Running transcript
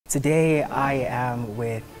Today I am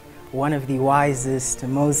with one of the wisest,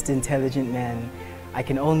 most intelligent men I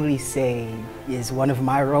can only say is one of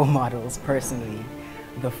my role models personally,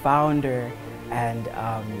 the founder and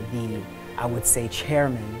I would say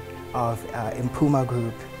chairman of Impuma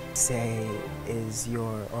Group. Say is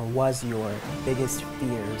was your biggest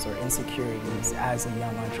fears or insecurities as a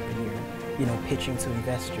young entrepreneur, pitching to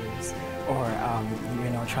investors or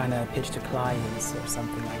trying to pitch to clients or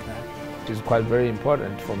something like that? What is quite very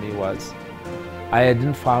important for me was I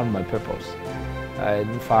hadn't found my purpose. I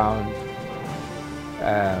hadn't found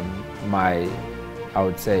I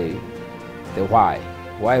would say, the why.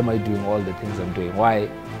 Why am I doing all the things I'm doing? Why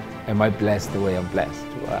am I blessed the way I'm blessed?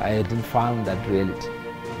 I hadn't found that reality.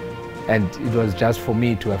 And it was just for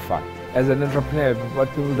me to have fun. As an entrepreneur, what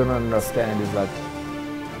people don't understand is that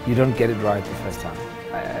you don't get it right the first time.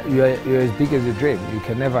 You're as big as you dream. You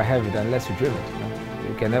can never have it unless you dream it.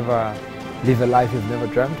 You can never live a life you've never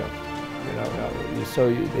dreamt of. So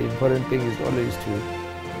the important thing is always to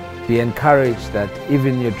be encouraged that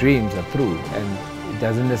even your dreams are true, and it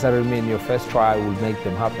doesn't necessarily mean your first try will make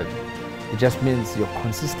them happen. It just means your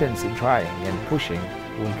consistency in trying and pushing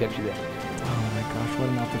will get you there. Oh my gosh, what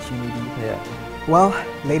an opportunity. Yeah. Well,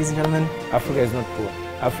 ladies and gentlemen, Africa is not poor.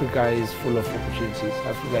 Africa is full of opportunities.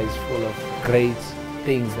 Africa is full of great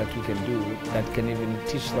things that we can do that can even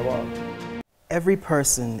teach the world. Every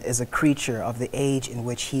person is a creature of the age in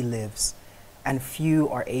which he lives, and few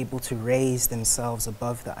are able to raise themselves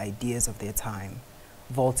above the ideas of their time.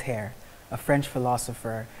 Voltaire, a French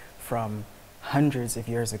philosopher from hundreds of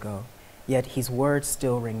years ago, yet his words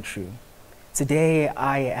still ring true. Today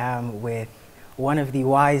I am with one of the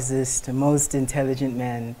wisest, most intelligent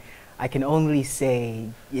men I can only say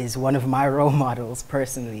is one of my role models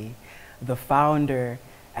personally, the founder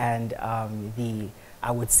and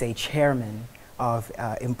I would say chairman of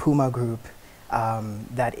Impuma Group,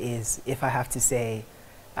 that is, if I have to say,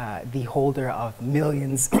 the holder of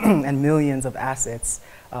millions and millions of assets,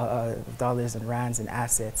 dollars and rands and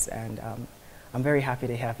assets. And I'm very happy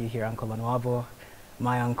to have you here, Uncle Lonwabo,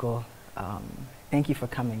 my uncle. Thank you for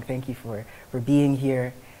coming. Thank you for being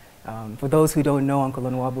here. For those who don't know Uncle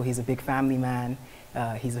Lonwabo, he's a big family man.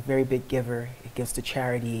 He's a very big giver. He gives to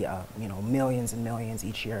charity, millions and millions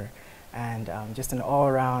each year. And just an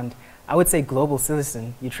all-around, I would say, global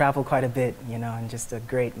citizen. You travel quite a bit, and just a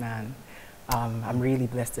great man. I'm really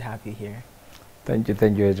blessed to have you here. Thank you,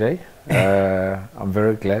 Ajay. I'm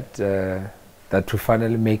very glad that we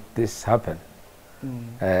finally make this happen.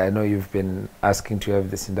 I know you've been asking to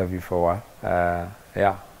have this interview for a while.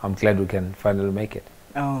 Yeah, I'm glad we can finally make it.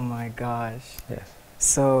 Oh my gosh. Yes.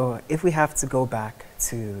 So if we have to go back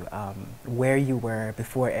to where you were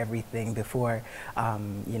before everything, before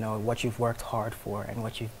what you've worked hard for and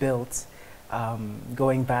what you've built,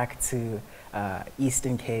 going back to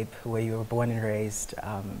Eastern Cape, where you were born and raised,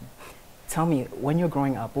 tell me, when you were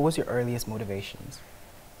growing up, what was your earliest motivations?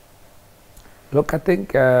 Look, I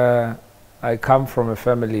think I come from a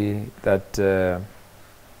family that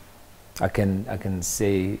I can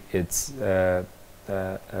say it's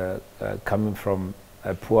coming from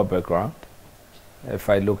a poor background. If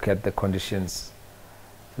I look at the conditions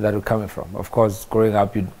that we're coming from, of course, growing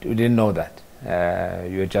up, you didn't know that.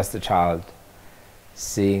 You were just a child,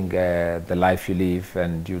 seeing the life you live,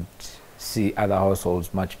 and you'd see other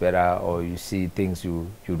households much better, or you see things you'd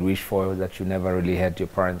wish for that you never really had your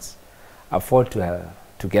parents afford to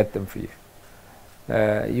get them for you.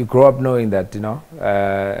 You grow up knowing that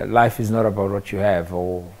life is not about what you have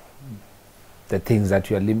or the things that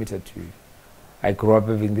you are limited to. I grew up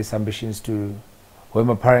having these ambitions to, when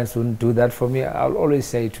my parents wouldn't do that for me, I'll always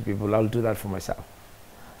say to people, I'll do that for myself.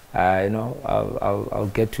 I'll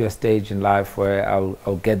get to a stage in life where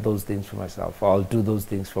I'll get those things for myself, or I'll do those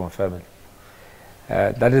things for my family.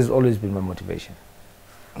 That has always been my motivation.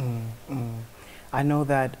 I know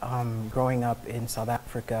that growing up in South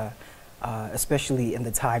Africa, especially in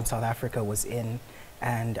the time South Africa was in,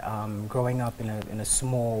 and growing up in a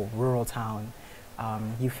small rural town,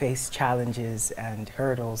 you faced challenges and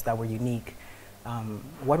hurdles that were unique.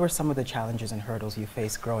 What were some of the challenges and hurdles you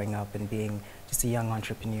faced growing up and being just a young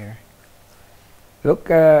entrepreneur?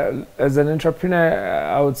 Look, as an entrepreneur,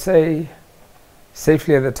 I would say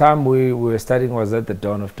safely at the time we were studying was at the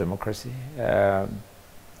dawn of democracy. And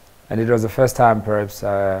it was the first time perhaps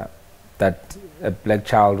that a black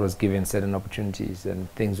child was given certain opportunities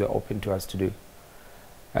and things were open to us to do.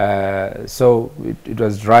 So it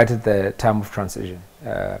was right at the time of transition,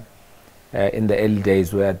 in the early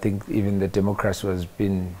days where I think even the democracy was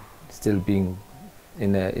still being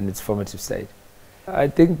in its formative state. I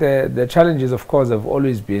think the challenges, of course, have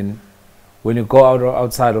always been when you go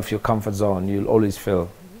outside of your comfort zone, you'll always feel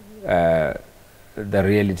the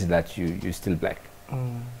reality that you're still black.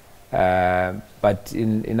 Mm. But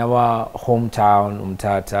in our hometown,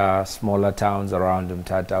 Umtata, smaller towns around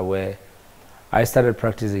Umtata, where I started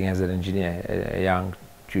practicing as an engineer, a young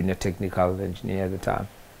junior technical engineer at the time,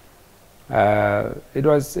 it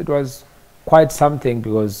was quite something,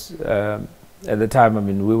 because at the time, I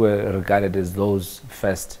mean, we were regarded as those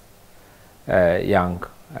first young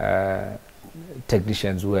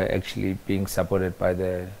technicians who were actually being supported by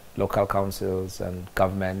the local councils and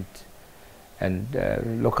government and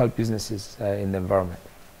local businesses in the environment.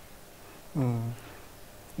 Mm.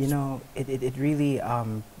 You know, it really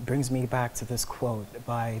brings me back to this quote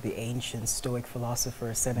by the ancient Stoic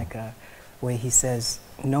philosopher Seneca, where he says,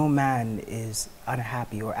 "No man is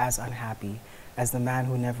unhappy or as unhappy as the man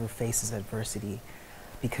who never faces adversity,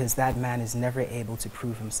 because that man is never able to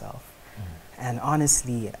prove himself." And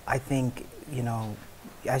honestly, I think, you know,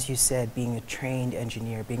 as you said, being a trained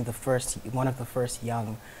engineer, being the first, one of the first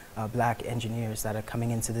young black engineers that are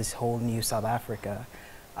coming into this whole new South Africa,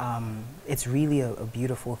 it's really a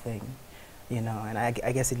beautiful thing, you know. And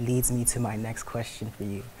I guess it leads me to my next question for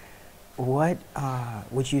you. What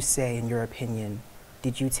would you say, in your opinion,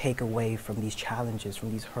 did you take away from these challenges,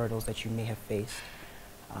 from these hurdles that you may have faced?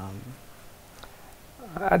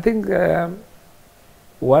 I think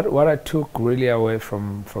what I took really away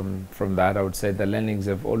from that, I would say the learnings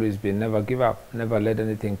have always been never give up, never let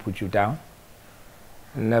anything put you down,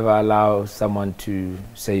 never allow someone to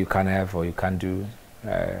say you can't have or you can't do.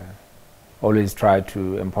 Always try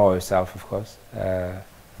to empower yourself, of course,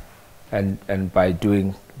 and by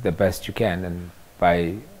doing the best you can, and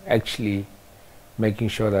by actually making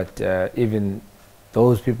sure that even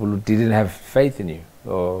those people who didn't have faith in you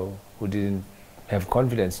or who didn't have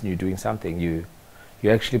confidence in you doing something, you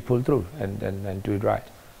actually pull through and do it right.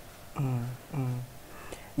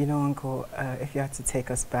 You know, Uncle, if you had to take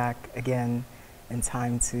us back again in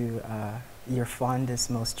time to your fondest,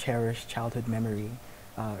 most cherished childhood memory,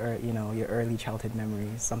 or, you know, your early childhood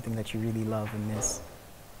memories, something that you really love and miss.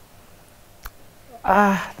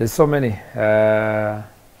 There's so many.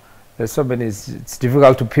 There's so many. It's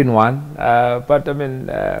difficult to pin one. But I mean,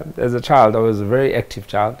 as a child, I was a very active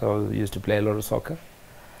child. I used to play a lot of soccer.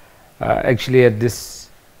 Actually, had this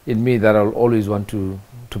in me that I'll always want to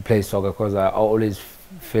play soccer, because I always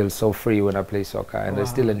feel so free when I play soccer, and I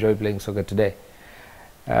still enjoy playing soccer today.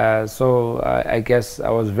 So I guess I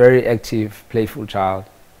was a very active, playful child,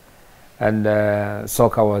 and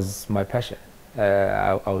soccer was my passion.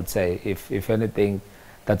 I would say, if anything,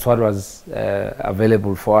 that's what was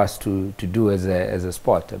available for us to do as a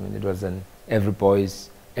sport. I mean, it was an every boy's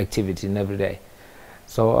activity in every day.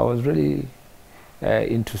 So I was really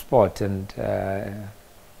into sport, and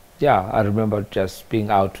yeah, I remember just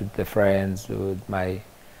being out with the friends, with my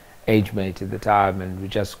age mate at the time, and we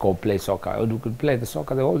just go play soccer. And we could play the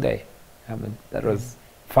soccer the whole day. I mean, that was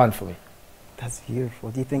fun for me. That's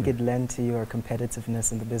beautiful. Do you think it lent to your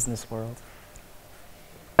competitiveness in the business world?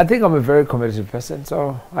 I think I'm a very competitive person,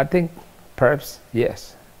 so I think perhaps,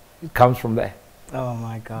 yes, it comes from there. Oh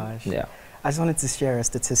my gosh. Yeah. I just wanted to share a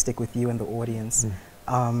statistic with you and the audience.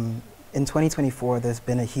 In 2024, there's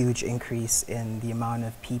been a huge increase in the amount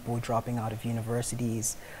of people dropping out of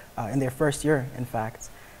universities in their first year, in fact.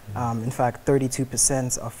 In fact,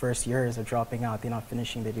 32% of first years are dropping out. They're not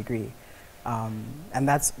finishing their degree. And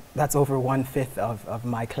that's over 1/5 of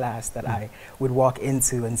my class that I would walk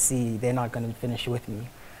into and see they're not going to finish with me.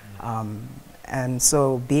 And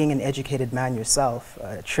so being an educated man yourself,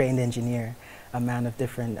 a trained engineer, a man of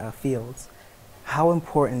different fields, how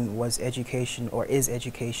important was education, or is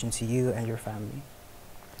education, to you and your family?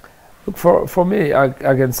 Look, for me, I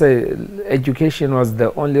can say education was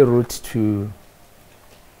the only route to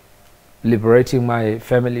liberating my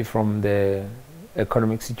family from the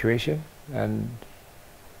economic situation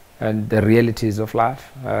and the realities of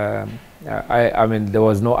life. I mean, there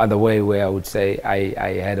was no other way where I would say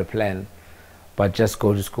I had a plan, but just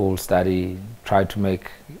go to school, study, try to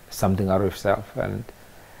make something out of yourself. And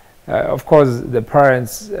of course, the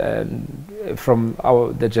parents from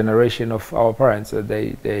the generation of our parents,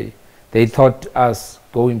 they taught us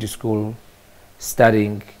going to school,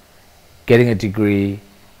 studying, getting a degree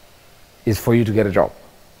is for you to get a job.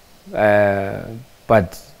 But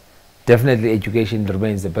definitely education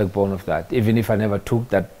remains the backbone of that, even if I never took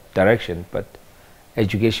that direction. But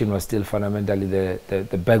education was still fundamentally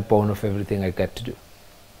the backbone of everything I got to do.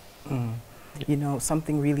 You know,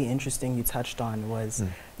 something really interesting you touched on was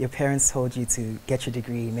your parents told you to get your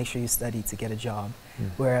degree, make sure you study to get a job,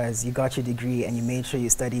 whereas you got your degree and you made sure you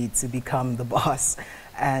studied to become the boss.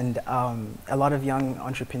 And a lot of young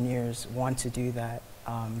entrepreneurs want to do that.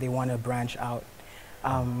 They want to branch out.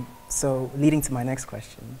 So leading to my next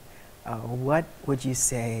question, what would you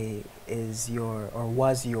say is or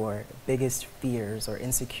was your biggest fears or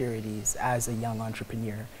insecurities as a young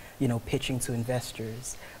entrepreneur? You know, pitching to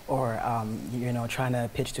investors or, you know, trying to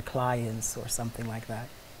pitch to clients or something like that?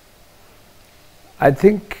 I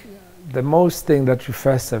think the most thing that you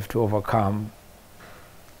first have to overcome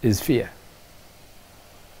is fear.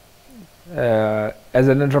 As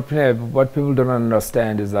an entrepreneur, what people don't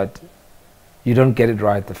understand is that you don't get it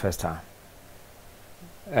right the first time.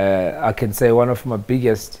 I can say one of my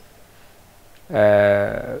biggest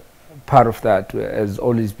part of that has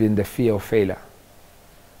always been the fear of failure.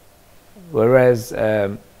 Whereas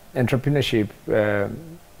entrepreneurship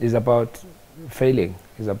is about failing,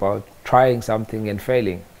 is about trying something and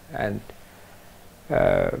failing, and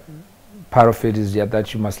part of it is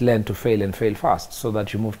that you must learn to fail and fail fast so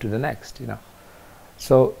that you move to the next, you know.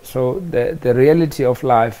 So the reality of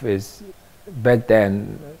life is, back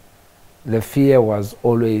then the fear was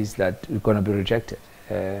always that you're going to be rejected.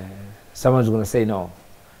 Someone's going to say no,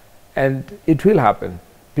 and it will happen.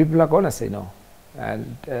 People are going to say no,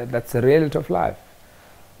 and that's the reality of life.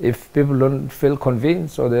 If people don't feel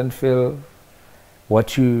convinced or don't feel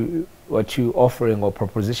what you offering or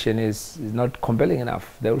proposition is not compelling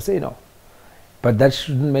enough, they will say no. But that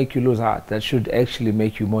shouldn't make you lose heart. That should actually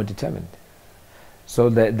make you more determined. So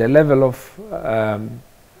the level of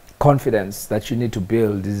confidence that you need to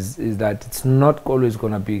build is that it's not always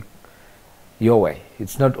going to be your way.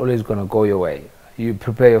 It's not always going to go your way. You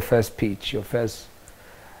prepare your first pitch, your first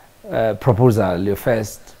proposal, your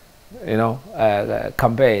first, you know,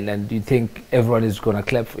 campaign, and you think everyone is going to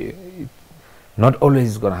clap for you. Not always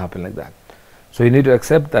is going to happen like that. So you need to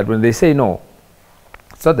accept that when they say no,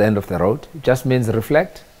 it's not the end of the road. It just means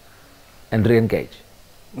reflect and re-engage.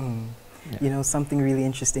 Yeah. You know, something really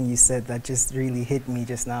interesting you said that just really hit me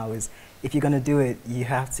just now is, if you're going to do it, you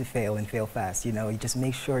have to fail and fail fast. You know, you just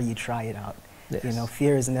make sure you try it out. Yes. You know,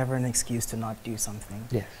 fear is never an excuse to not do something.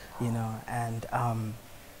 Yes. You know, and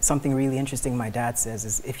something really interesting my dad says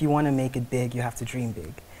is, if you want to make it big, you have to dream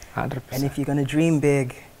big. 100%. And if you're going to dream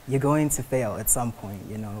big, you're going to fail at some point.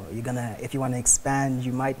 You know, if you want to expand,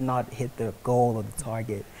 you might not hit the goal or the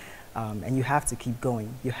target. And you have to keep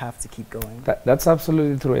going. You have to keep going. That's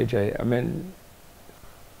absolutely true, AJ. I mean,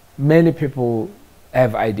 many people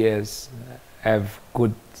have ideas, have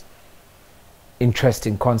good,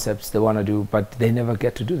 interesting concepts they want to do, but they never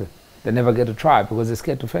get to do them. They never get to try because they're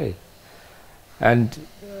scared to fail. And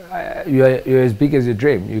you're as big as your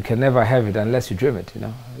dream. You can never have it unless you dream it. You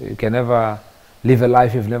know, you can never live a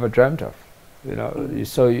life you've never dreamt of. You know,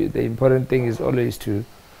 so the important thing is always to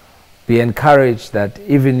be encouraged that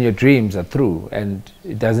even your dreams are true, and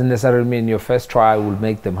it doesn't necessarily mean your first try will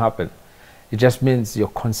make them happen. It just means your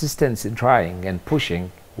consistency in trying and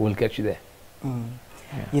pushing will get you there.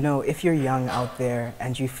 Yeah. You know, if you're young out there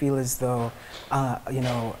and you feel as though, you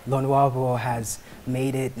know, Lonwabo has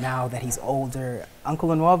made it now that he's older. Uncle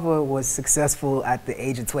Lonwabo was successful at the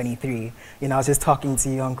age of 23. You know, I was just talking to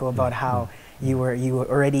you, Uncle, about how you were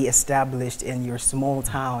already established in your small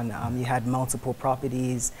town. You had multiple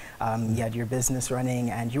properties, you had your business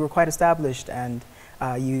running, and you were quite established, and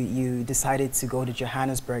you decided to go to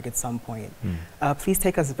Johannesburg at some point. Please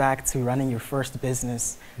take us back to running your first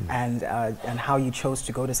business and how you chose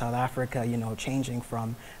to go to South Africa, you know, changing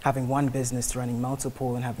from having one business to running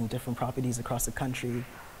multiple and having different properties across the country.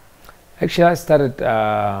 Actually, I started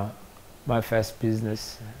my first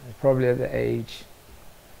business probably at the age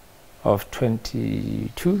of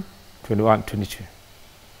 22, 21, 22.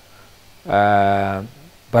 But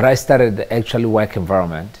I started the actual work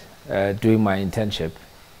environment doing my internship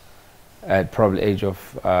at probably age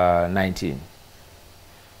of 19,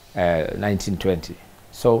 20.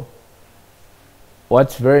 So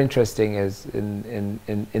what's very interesting is in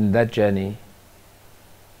that journey,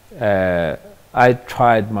 I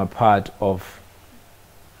tried my part of,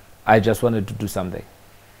 I just wanted to do something.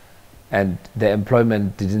 And the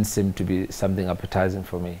employment didn't seem to be something appetizing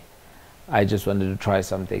for me. I just wanted to try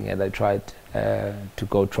something, and I tried to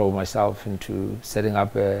go throw myself into setting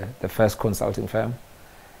up the first consulting firm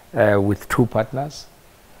with 2 partners.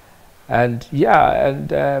 And yeah,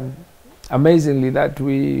 and amazingly that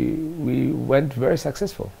we went very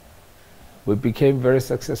successful. We became very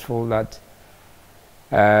successful that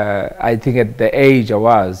I think at the age I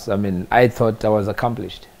was, I mean, I thought I was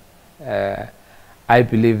accomplished. I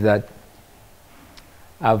believe that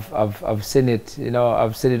I've seen it, you know,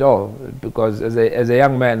 I've seen it all, because as a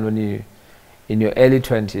young man, when you in your early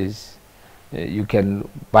 20s, you can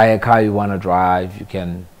buy a car you want to drive, you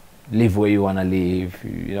can live where you want to live,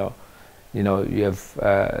 you know, You know, you have,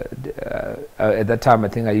 at that time I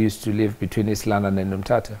think I used to live between East London and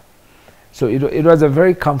Umtata. So it was a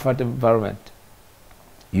very comfortable environment.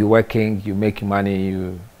 You're working, you're making money,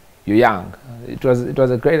 you're young. It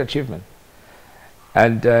was a great achievement.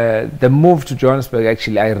 And the move to Johannesburg,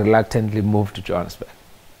 actually I reluctantly moved to Johannesburg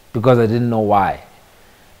because I didn't know why.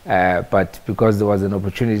 But because there was an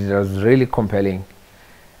opportunity that was really compelling,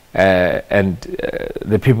 and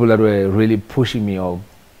the people that were really pushing me or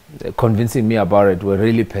convincing me about it were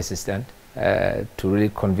really persistent to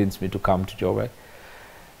really convince me to come to Joburg.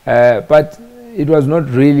 But it was not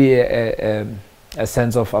really a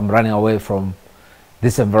sense of I'm running away from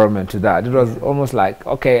this environment to that. It was almost like,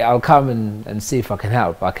 okay, I'll come and see if I can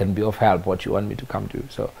help. I can be of help, what you want me to come to.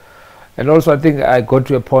 So, and also I think I got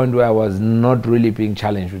to a point where I was not really being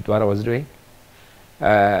challenged with what I was doing,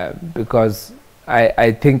 because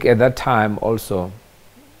I think at that time also,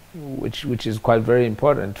 which is quite very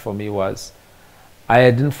important for me, was I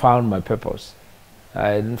hadn't found my purpose. I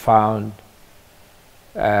hadn't found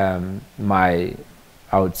my,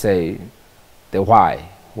 I would say, the why.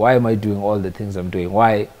 Why am I doing all the things I'm doing?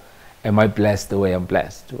 Why am I blessed the way I'm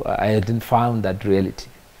blessed? I hadn't found that reality.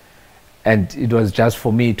 And it was just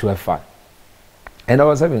for me to have fun. And I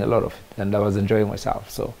was having a lot of it, and I was enjoying myself.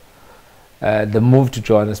 So the move to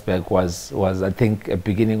Johannesburg was I think, a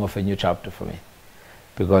beginning of a new chapter for me.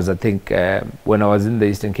 Because I think when I was in the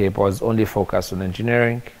Eastern Cape, I was only focused on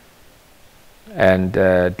engineering and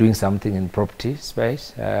doing something in property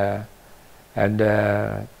space. And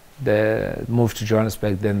the move to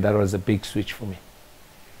Johannesburg, then that was a big switch for me.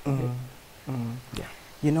 Yeah.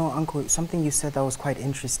 You know, Uncle, something you said that was quite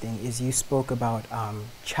interesting is you spoke about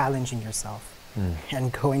challenging yourself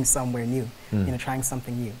and going somewhere new, you know, trying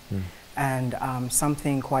something new. And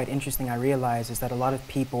something quite interesting I realized is that a lot of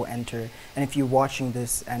people enter, and if you're watching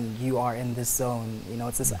this and you are in this zone, you know,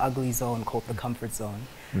 it's this ugly zone called the comfort zone.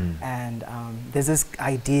 And there's this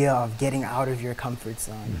idea of getting out of your comfort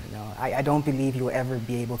zone. You know, I don't believe you'll ever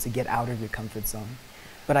be able to get out of your comfort zone,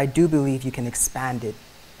 but I do believe you can expand it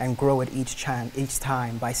and grow it each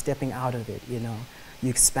time by stepping out of it. You know, you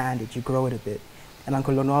expand it, you grow it a bit. And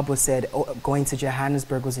Uncle Lonwabo said, going to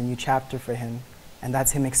Johannesburg was a new chapter for him. And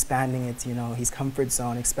that's him expanding it, you know, his comfort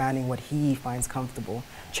zone, expanding what he finds comfortable,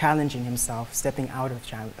 challenging himself, stepping out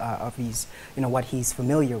of his, you know, what he's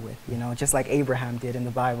familiar with, you know, just like Abraham did in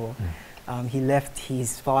the Bible. He left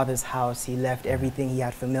his father's house, he left everything he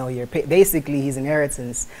had familiar, basically his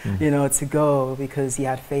inheritance, you know, to go because he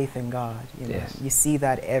had faith in God. You know? You see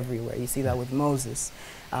that everywhere. You see that with Moses,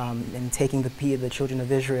 and taking the children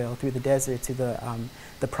of Israel through the desert to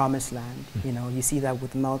the promised land. You know, you see that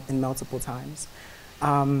with in multiple times.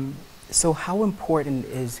 So how important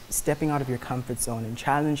is stepping out of your comfort zone and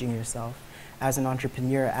challenging yourself as an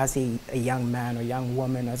entrepreneur, as a young man or young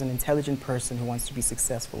woman, as an intelligent person who wants to be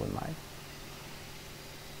successful in life?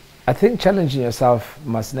 I think challenging yourself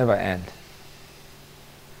must never end.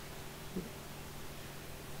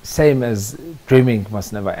 Same as dreaming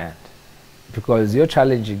must never end. Because you're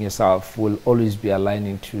challenging yourself will always be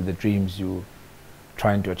aligning to the dreams you're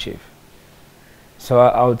trying to achieve. So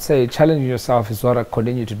I would say challenging yourself is what I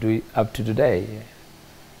continue to do up to today.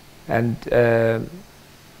 And the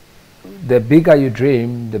bigger you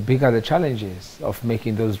dream, the bigger the challenges of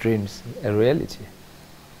making those dreams a reality.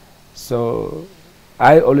 So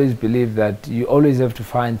I always believe that you always have to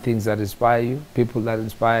find things that inspire you, people that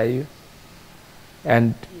inspire you.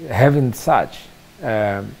 And having such,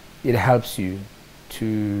 it helps you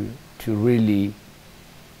to really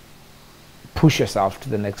push yourself to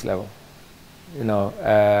the next level. You know,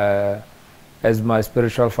 as my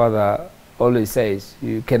spiritual father always says,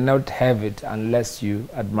 you cannot have it unless you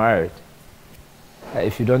admire it.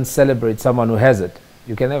 If you don't celebrate someone who has it,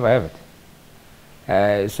 you can never have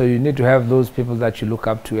it. So you need to have those people that you look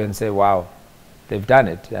up to and say, wow, they've done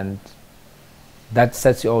it. And that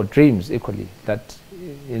sets your dreams equally. That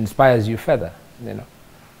inspires you further, you know.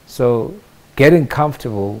 So getting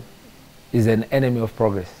comfortable is an enemy of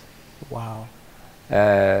progress. Wow.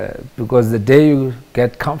 Because the day you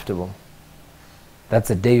get comfortable, that's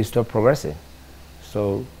the day you stop progressing.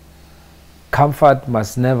 So comfort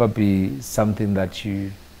must never be something that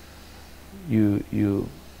you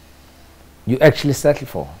actually settle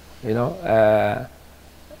for, you know.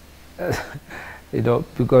 You know,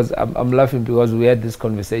 because I'm laughing because we had this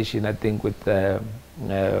conversation, I think, with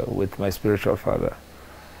my spiritual father.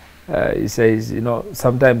 He says, you know,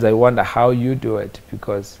 sometimes I wonder how you do it,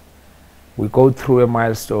 because we go through a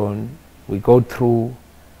milestone, we go through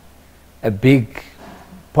a big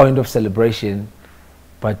point of celebration,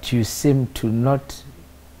 but you seem to not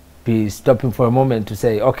be stopping for a moment to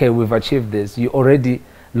say, okay, we've achieved this. You're already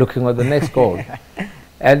looking at the next goal.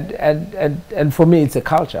 And for me, it's a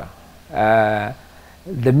culture. The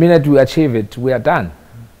minute we achieve it, we are done.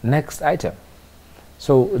 Next item.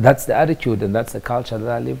 So that's the attitude and that's the culture that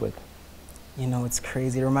I live with. You know, it's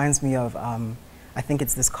crazy. It reminds me of, I think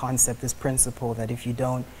it's this concept, this principle that if you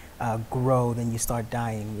don't grow, then you start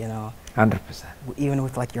dying, you know. 100%. Even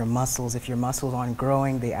with like your muscles, if your muscles aren't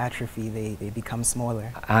growing, they atrophy, they become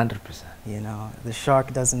smaller. 100%. You know, the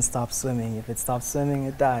shark doesn't stop swimming. If it stops swimming,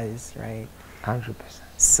 it dies, right? 100%.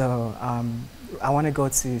 So I want to go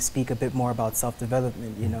to speak a bit more about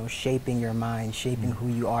self-development, you know, shaping your mind, shaping who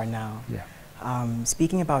you are now. Yeah.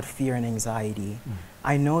 Speaking about fear and anxiety,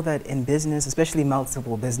 I know that in business, especially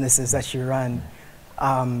multiple businesses that you run,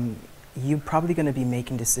 you're probably going to be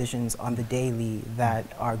making decisions on the daily that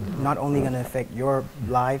are not only going to affect your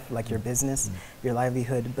life, like your business, your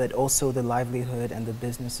livelihood, but also the livelihood and the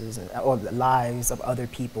businesses or the lives of other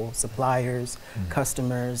people, suppliers,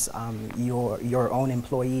 customers, your own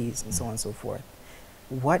employees, and so on and so forth.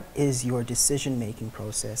 What is your decision-making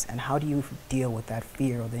process, and how do you deal with that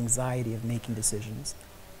fear or the anxiety of making decisions?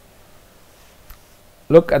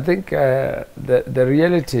 Look, I think the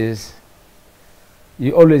reality is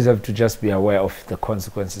you always have to just be aware of the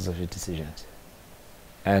consequences of your decisions.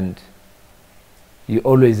 And you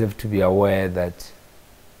always have to be aware that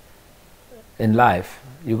in life,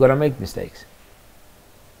 you're going to make mistakes.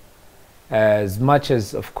 As much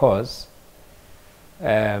as, of course,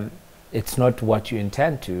 it's not what you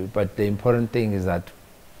intend to, but the important thing is that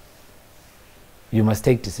you must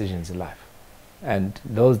take decisions in life. And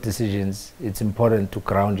those decisions, it's important to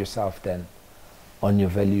ground yourself then on your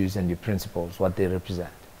values and your principles, what they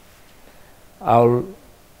represent. I'll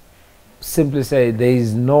simply say there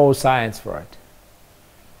is no science for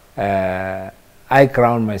it. I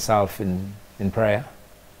ground myself in prayer.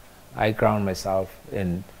 I ground myself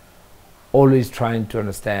in always trying to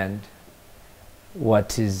understand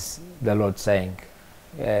what is the Lord saying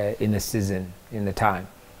in a season, in a time,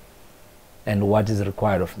 and what is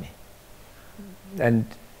required of me. And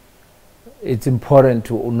it's important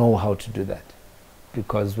to know how to do that,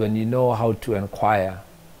 because when you know how to inquire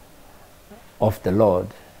of the Lord,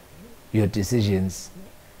 your decisions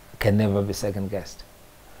can never be second-guessed.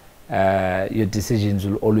 Your decisions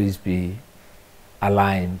will always be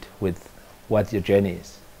aligned with what your journey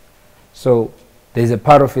is. So there's a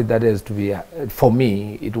part of it that has to be, for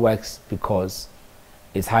me, it works because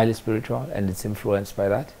it's highly spiritual and it's influenced by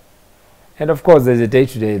that. And of course, there's a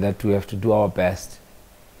day-to-day that we have to do our best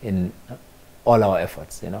in all our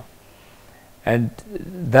efforts, you know. And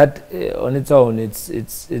that on its own,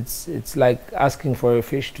 it's like asking for a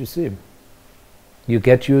fish to swim. You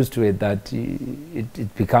get used to it, that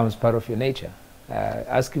it becomes part of your nature.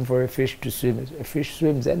 Asking for a fish to swim, a fish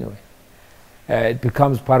swims anyway. It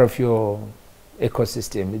becomes part of your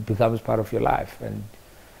ecosystem. It becomes part of your life, and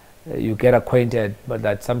you get acquainted. But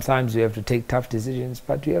that sometimes you have to take tough decisions,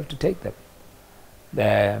 but you have to take them.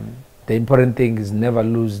 The important thing is never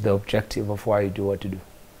lose the objective of why you do what you do.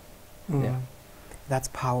 Yeah. That's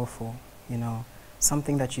powerful. You know,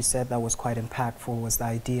 something that you said that was quite impactful was the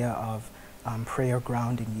idea of prayer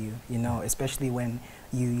grounding you, you know, especially when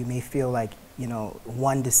you may feel like, you know,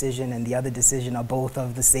 one decision and the other decision are both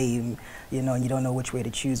of the same, you know, and you don't know which way to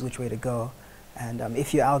choose, which way to go. And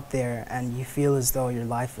if you're out there and you feel as though your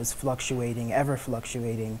life is fluctuating, ever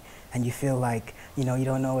fluctuating, and you feel like, you know, you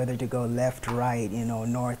don't know whether to go left, right, you know,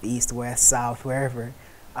 north, east, west, south, wherever,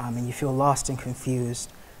 and you feel lost and confused,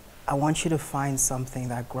 I want you to find something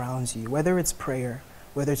that grounds you, whether it's prayer,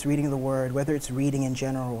 whether it's reading the Word, whether it's reading in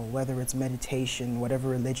general, whether it's meditation, whatever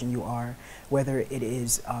religion you are, whether it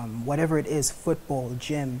is, whatever it is, football,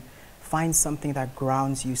 gym, find something that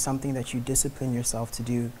grounds you, something that you discipline yourself to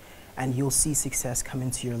do, and you'll see success come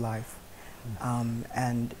into your life.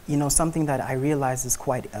 And, you know, something that I realize is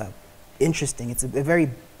quite interesting, it's a very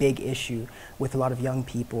big issue with a lot of young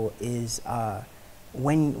people, is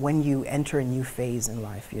when you enter a new phase in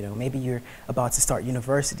life, you know, maybe you're about to start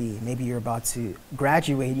university, maybe you're about to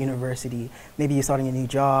graduate university, maybe you're starting a new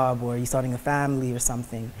job or you're starting a family or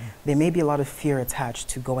something, there may be a lot of fear attached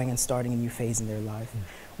to going and starting a new phase in their life.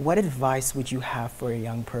 What advice would you have for a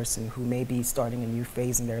young person who may be starting a new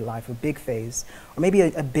phase in their life, a big phase, or maybe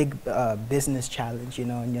a big business challenge, you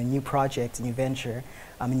know, a new project, a new venture,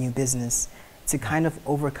 a new business, to kind of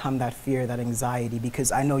overcome that fear, that anxiety?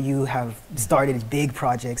 Because I know you have started big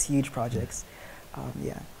projects, huge projects.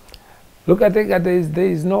 Yeah. Look, I think that there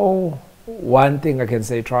is no one thing I can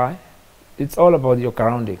say try. It's all about your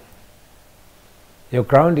grounding. Your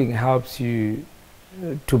grounding helps you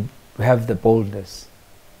to have the boldness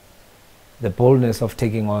of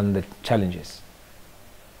taking on the challenges.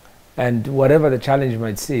 And whatever the challenge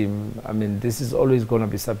might seem, I mean, this is always going to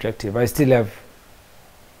be subjective. I still have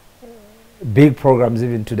big programs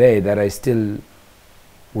even today that I still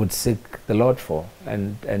would seek the Lord for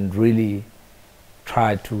and really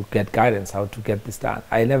try to get guidance how to get this done.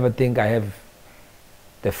 I never think I have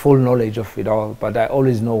the full knowledge of it all, but I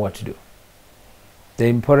always know what to do. The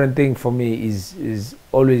important thing for me is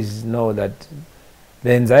always know that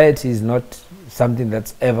the anxiety is not something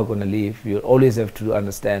that's ever going to leave. You always have to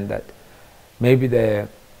understand that maybe the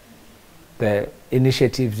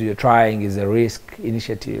initiatives you're trying is a risk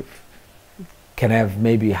initiative, can have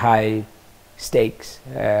maybe high stakes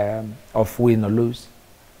of win or lose.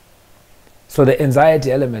 So the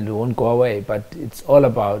anxiety element won't go away, but it's all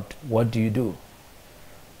about what do you do.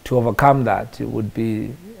 To overcome that, it would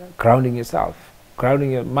be grounding yourself.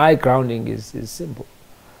 My grounding is simple.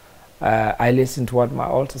 I listen to what my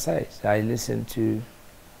altar says. I listen to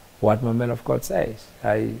what my man of God says.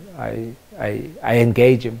 I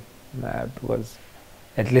engage him because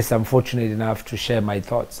at least I'm fortunate enough to share my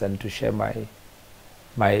thoughts and to share my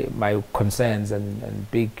concerns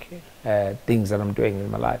and big things that I'm doing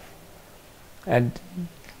in my life. And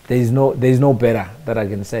there's no better that I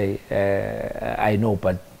can say I know,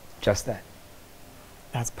 but just that.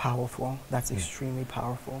 That's powerful. That's extremely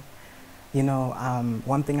powerful. You know,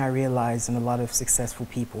 one thing I realized in a lot of successful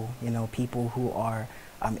people, you know, people who are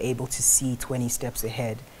able to see 20 steps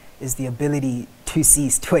ahead, is the ability to see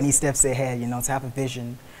 20 steps ahead, you know, to have a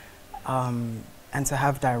vision and to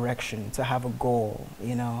have direction, to have a goal,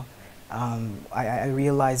 you know. I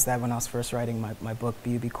realized that when I was first writing my book,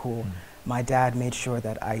 Be Cool, my dad made sure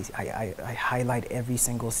that I highlight every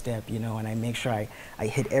single step, you know, and I make sure I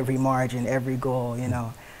hit every margin, every goal, you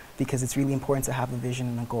know, because it's really important to have a vision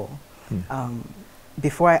and a goal.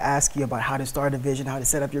 Before I ask you about how to start a vision, how to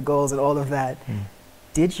set up your goals and all of that,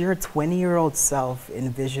 did your 20-year-old self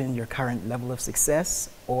envision your current level of success,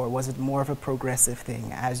 or was it more of a progressive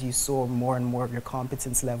thing? As you saw more and more of your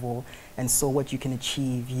competence level and saw what you can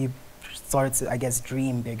achieve, you started to, I guess,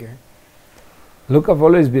 dream bigger? Look, I've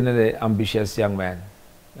always been an ambitious young man.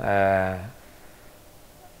 I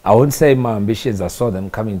wouldn't say my ambitions, I saw them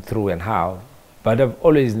coming through and how, but I've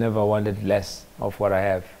always never wanted less of what I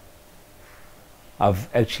have. I've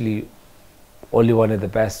actually only wanted the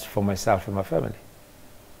best for myself and my family.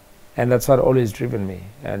 And that's what always driven me.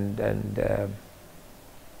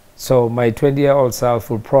 So my 20-year-old self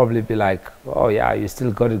will probably be like, oh yeah, you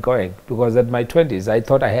still got it going. Because at my 20s, I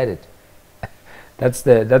thought I had it. That's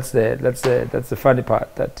the funny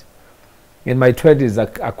part, that in my 20s,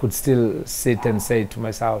 I could still sit and say to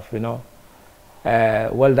myself, you know,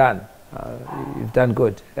 well done, you've done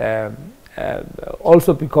good.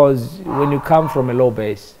 Also because when you come from a low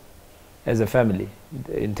base as a family,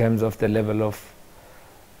 in terms of the level of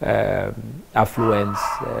affluence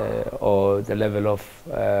or the level of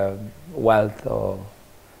wealth or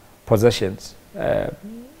possessions,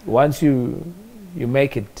 once you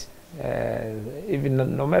make it, even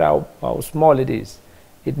no matter how small it is,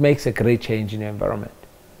 it makes a great change in your environment.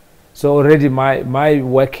 So already my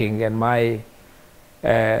working and my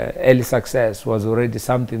early success was already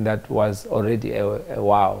something that was already a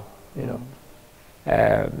wow, you know.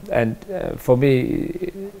 And for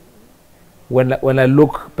me, when I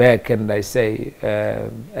look back and I say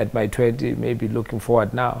at my 20, maybe looking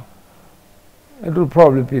forward now, it will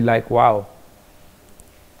probably be like, wow.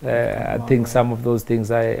 I think some of those things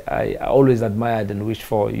I always admired and wished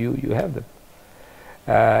for, you have them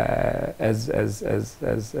as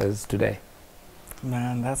today.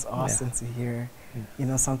 Man, that's awesome to hear. You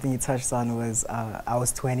know, something you touched on was I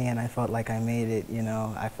was 20 and I felt like I made it, you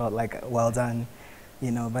know. I felt like, well done,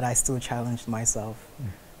 you know, but I still challenged myself.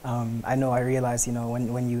 I realized, you know,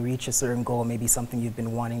 when you reach a certain goal, maybe something you've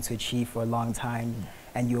been wanting to achieve for a long time,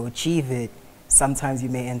 and you achieve it, sometimes you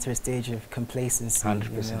may enter a stage of complacency,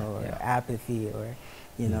 100%, you know, or apathy, or,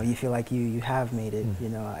 you know, you feel like you have made it. You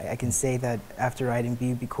know, I can say that after writing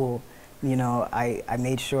Be Cool, you know, I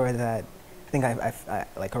made sure that, I think I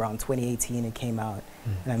like around 2018 it came out,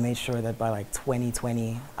 and I made sure that by like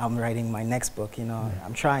 2020 I'm writing my next book, you know.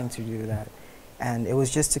 I'm trying to do that. And it was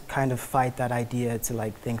just to kind of fight that idea to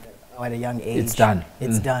like think that, oh, at a young age, it's done.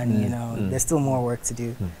 It's done, you know. There's still more work to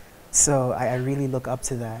do. So I really look up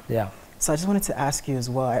to that. Yeah. So I just wanted to ask you as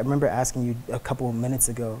well, I remember asking you a couple of minutes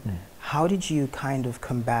ago, how did you kind of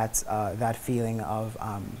combat that feeling of,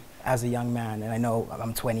 as a young man, and I know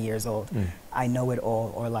I'm 20 years old, I know it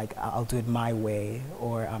all, or like I'll do it my way,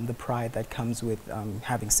 or the pride that comes with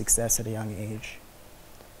having success at a young age?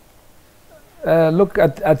 Look,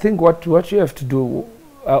 I think what you have to do,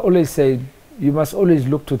 I always say, you must always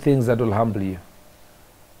look to things that will humble you.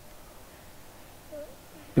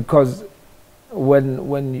 Because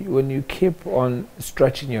when you keep on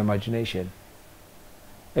stretching your imagination,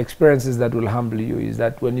 experiences that will humble you is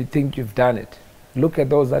that when you think you've done it, look at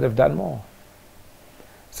those that have done more.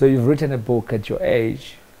 So you've written a book at your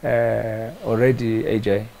age already,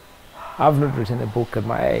 AJ. I've not written a book at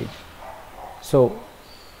my age. So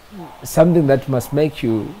something that must make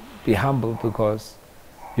you be humble, because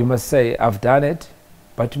you must say, I've done it,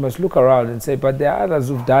 but you must look around and say, but there are others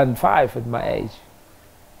who've done 5 at my age.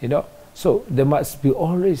 You know? So there must be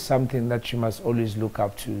always something that you must always look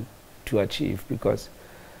up to achieve, because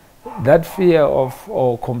that fear of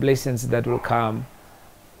or complacency that will come,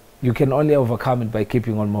 you can only overcome it by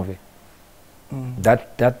keeping on moving.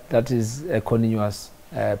 That is a continuous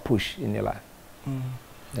push in your life.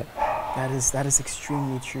 Yeah. That is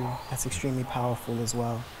extremely true. That's extremely powerful as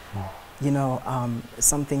well. You know,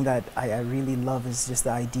 something that I really love is just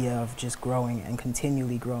the idea of just growing and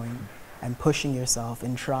continually growing and pushing yourself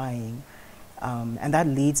and trying. And that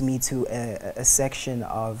leads me to a section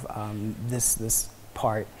of this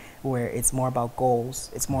part where it's more about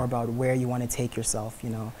goals. It's more about where you want to take yourself,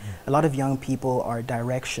 you know. A lot of young people are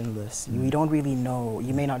directionless. You don't really know,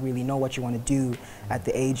 you may not really know what you want to do at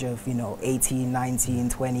the age of, you know, 18, 19,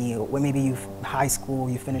 20, or maybe you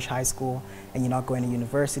finish high school and you're not going to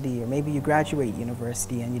university, or maybe you graduate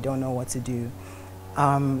university and you don't know what to do.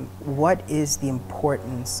 What is the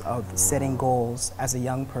importance of setting goals as a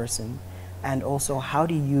young person? And also, how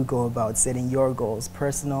do you go about setting your goals,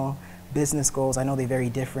 personal, business goals? I know they're very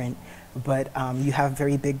different, but you have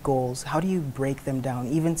very big goals. How do you break them down,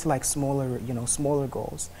 even to like smaller, you know, smaller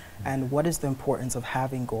goals? And what is the importance of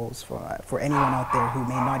having goals for anyone out there who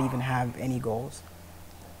may not even have any goals?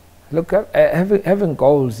 Look, having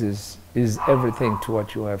goals is everything to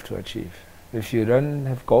what you have to achieve. If you don't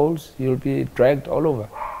have goals, you'll be dragged all over.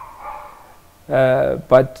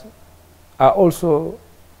 But I also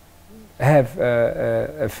have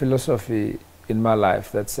a philosophy in my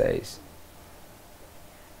life that says,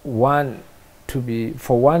 for one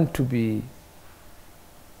to be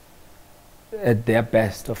at their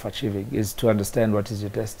best of achieving is to understand what is your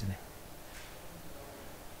destiny.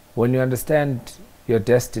 When you understand your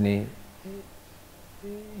destiny,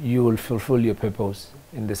 you will fulfill your purpose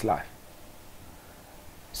in this life.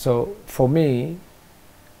 So for me,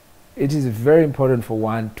 it is very important for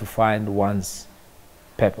one to find one's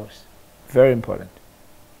purpose. Very important.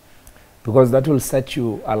 Because that will set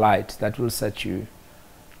you alight, that will set you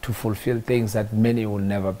to fulfill things that many will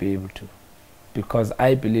never be able to. Because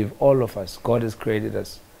I believe all of us, God has created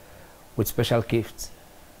us with special gifts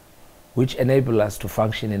which enable us to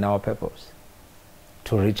function in our purpose,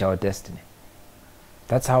 to reach our destiny.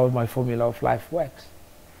 That's how my formula of life works.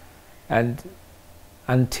 And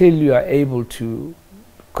until you are able to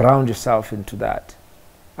ground yourself into that,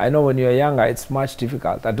 I know when you're younger it's much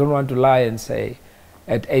difficult. I don't want to lie and say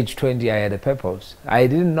at age 20 I had a purpose. I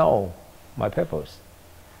didn't know my purpose.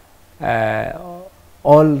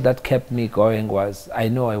 All that kept me going was I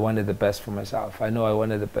know I wanted the best for myself. I know I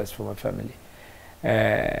wanted the best for my family.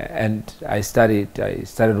 And I started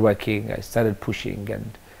working, I started pushing,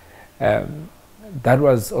 and that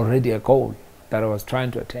was already a goal that I was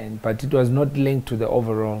trying to attain, but it was not linked to the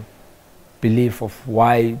overall belief of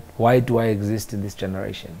why do I exist in this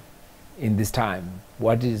generation, in this time?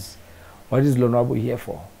 What is Lonwabo here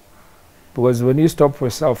for? Because when you stop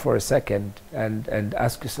yourself for a second and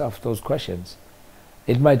ask yourself those questions,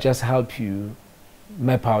 it might just help you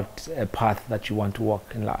map out a path that you want to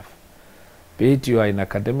walk in life. Be it you are in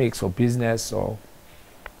academics or business or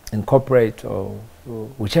in corporate or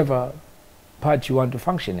whichever part you want to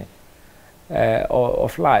function in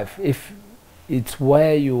of life. If it's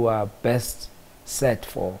where you are best set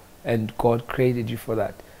for and God created you for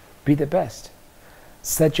that, be the best.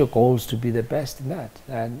 Set your goals to be the best in that.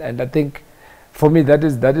 And I think for me that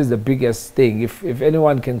is the biggest thing. If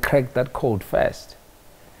anyone can crack that code first,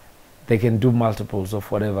 they can do multiples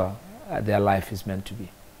of whatever their life is meant to be.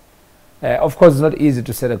 Of course, it's not easy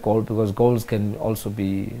to set a goal because goals can also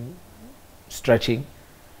be stretching.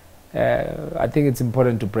 I think it's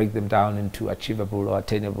important to break them down into achievable or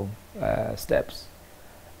attainable steps,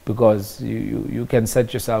 because you can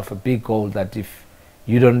set yourself a big goal that if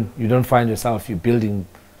you don't find yourself you're building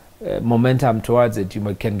momentum towards it,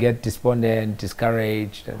 you can get despondent,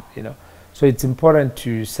 discouraged, and you know. So it's important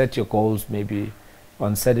to set your goals maybe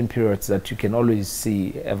on certain periods that you can always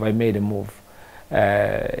see, have I made a move?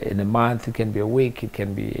 In a month, it can be a week, it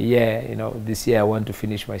can be a year. You know, this year I want to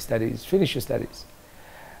finish my studies. Finish your studies.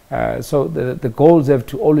 So the goals have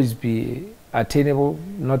to always be attainable,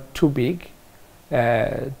 not too big,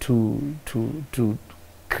 to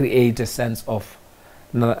create a sense of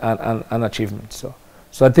an achievement. So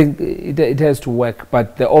So I think it has to work,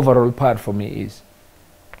 but the overall part for me is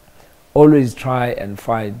always try and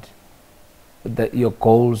find that your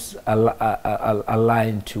goals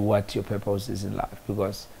align to what your purpose is in life,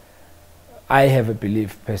 because I have a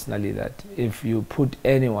belief personally that if you put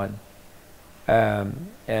anyone in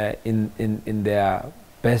their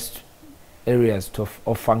best areas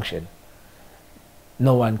of function,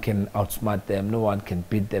 no one can outsmart them, no one can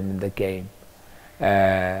beat them in the game.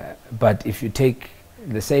 But if you take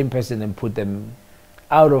the same person and put them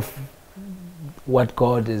out of what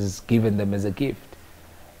God has given them as a gift,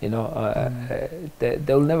 you know,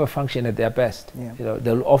 they'll never function at their best. Yeah. You know,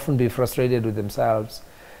 they'll often be frustrated with themselves.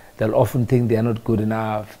 They'll often think they're not good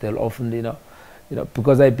enough. They'll often, you know,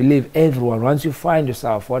 because I believe everyone, once you find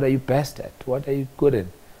yourself, what are you best at? What are you good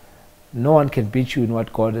in? No one can beat you in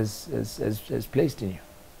what God has placed in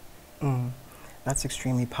you. That's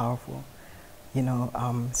extremely powerful. You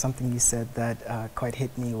know, something you said that quite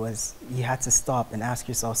hit me was you had to stop and ask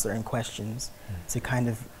yourself certain questions to kind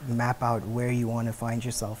of map out where you want to find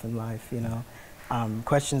yourself in life, you know.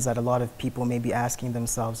 Questions that a lot of people may be asking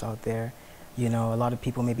themselves out there. You know, a lot of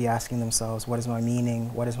people may be asking themselves, what is my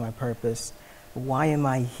meaning? What is my purpose? Why am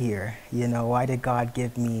I here? You know, why did God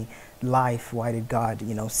give me life? Why did God,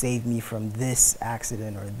 you know, save me from this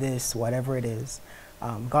accident or this, whatever it is?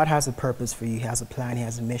 God has a purpose for you. He has a plan. He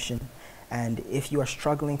has a mission. And if you are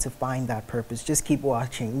struggling to find that purpose, just keep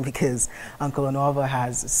watching, because Uncle Lonwabo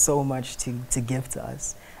has so much to give to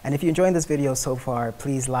us. And if you're enjoying this video so far,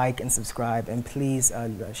 please like and subscribe, and please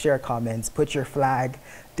share comments. Put your flag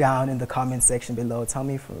down in the comment section below. Tell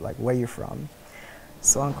me where you're from.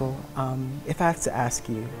 So Uncle, if I have to ask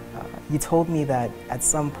you, you told me that at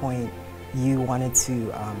some point you wanted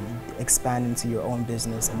to expand into your own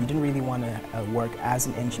business, and you didn't really want to work as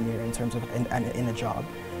an engineer in terms of in a job.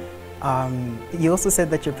 You also said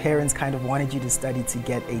that your parents kind of wanted you to study to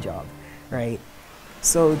get a job, right?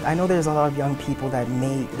 So I know there's a lot of young people that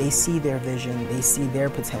they see their vision, they see their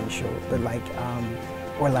potential, but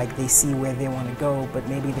or they see where they want to go, but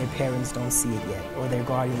maybe their parents don't see it yet, or their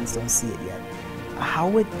guardians don't see it yet. How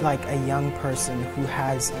would a young person who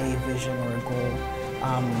has a vision or a goal,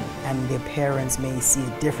 and their parents may see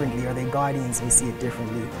it differently, or their guardians may see it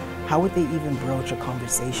differently, how would they even broach a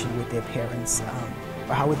conversation with their parents?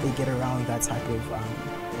 Or how would they get around that type of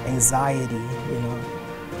anxiety, you know?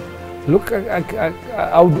 Look,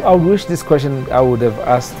 I would wish this question I would have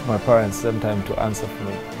asked my parents sometime to answer for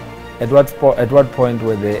me. At what point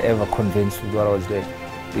were they ever convinced with what I was doing?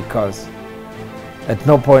 Because at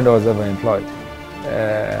no point I was ever employed.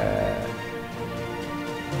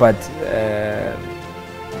 But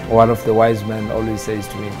one of the wise men always says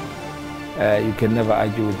to me, you can never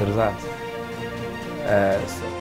argue with the results. So